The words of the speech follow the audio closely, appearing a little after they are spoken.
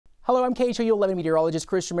Hello, I'm KHOU11 meteorologist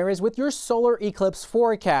Chris Ramirez with your solar eclipse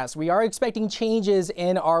forecast. We are expecting changes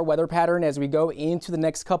in our weather pattern as we go into the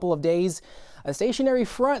next couple of days. A stationary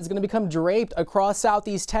front is going to become draped across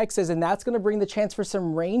southeast Texas, and that's going to bring the chance for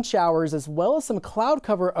some rain showers as well as some cloud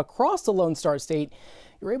cover across the Lone Star State.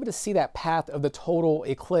 You're able to see that path of the total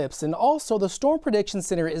eclipse. And also, the Storm Prediction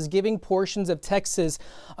Center is giving portions of Texas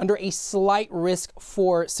under a slight risk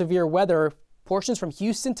for severe weather. Portions from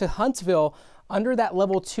Houston to Huntsville under that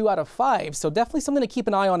level 2 out of 5. So definitely something to keep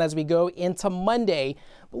an eye on as we go into Monday.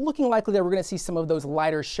 But looking likely that we're going to see some of those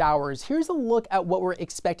lighter showers. Here's a look at what we're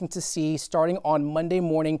expecting to see starting on Monday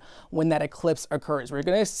morning when that eclipse occurs. We're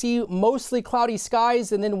going to see mostly cloudy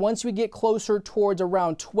skies, and then once we get closer towards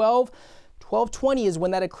around 12:20 is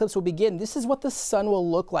when that eclipse will begin. This is what the sun will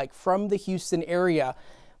look like from the Houston area.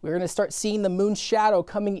 We're going to start seeing the moon's shadow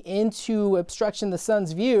coming into obstruction the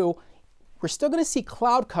sun's view. We're still going to see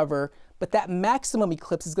cloud cover, but that maximum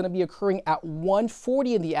eclipse is going to be occurring at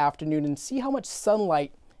 1:40 in the afternoon, and see how much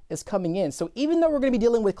sunlight is coming in. So even though we're going to be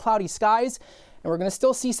dealing with cloudy skies and we're going to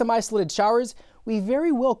still see some isolated showers, we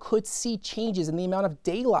very well could see changes in the amount of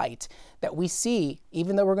daylight that we see,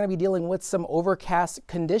 even though we're going to be dealing with some overcast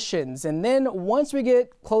conditions. And then once we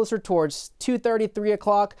get closer towards 2:30, 3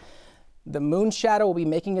 o'clock, the moon shadow will be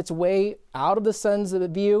making its way out of the sun's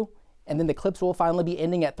view, and then the eclipse will finally be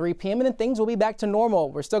ending at 3 p.m. and then things will be back to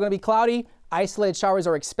normal. We're still going to be cloudy. Isolated showers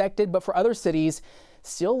are expected, but for other cities,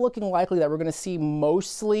 still looking likely that we're going to see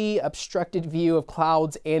mostly obstructed view of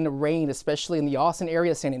clouds and rain, especially in the Austin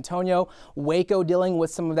area, San Antonio, Waco dealing with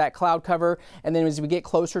some of that cloud cover. And then as we get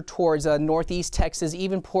closer towards northeast Texas,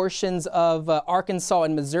 even portions of Arkansas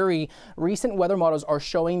and Missouri, recent weather models are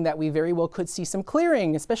showing that we very well could see some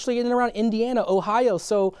clearing, especially in and around Indiana, Ohio.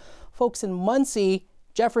 So folks in Muncie,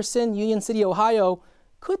 Jefferson, Union City, Ohio,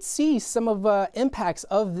 could see some of impacts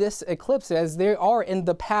of this eclipse as they are in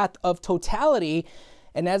the path of totality.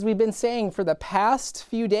 And as we've been saying for the past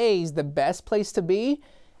few days, the best place to be,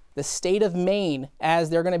 the state of Maine, as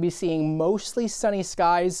they're going to be seeing mostly sunny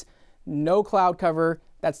skies, no cloud cover.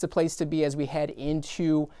 That's the place to be as we head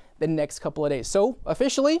into the next couple of days. So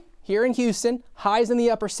officially here in Houston, highs in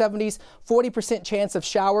the upper 70s, 40% chance of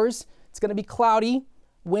showers. It's going to be cloudy.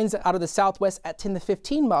 Winds out of the southwest at 10 to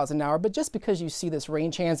 15 miles an hour, but just because you see this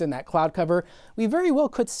rain chance and that cloud cover, we very well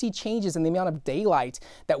could see changes in the amount of daylight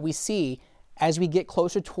that we see as we get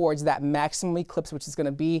closer towards that maximum eclipse, which is going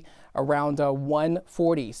to be around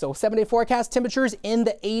 1:40. So 7-day forecast, temperatures in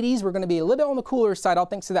the 80s. We're going to be a little bit on the cooler side, all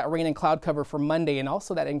thanks to that rain and cloud cover for Monday, and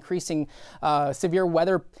also that increasing severe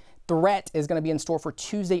weather threat is going to be in store for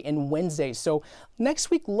Tuesday and Wednesday. So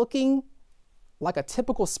next week looking like a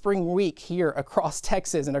typical spring week here across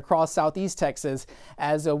Texas and across southeast Texas.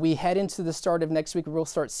 As we head into the start of next week, we'll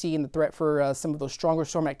start seeing the threat for some of those stronger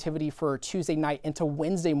storm activity for Tuesday night into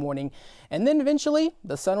Wednesday morning. And then eventually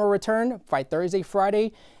the sun will return by Thursday,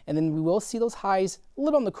 Friday, and then we will see those highs a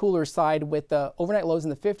little on the cooler side with overnight lows in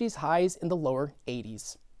the 50s, highs in the lower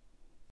 80s.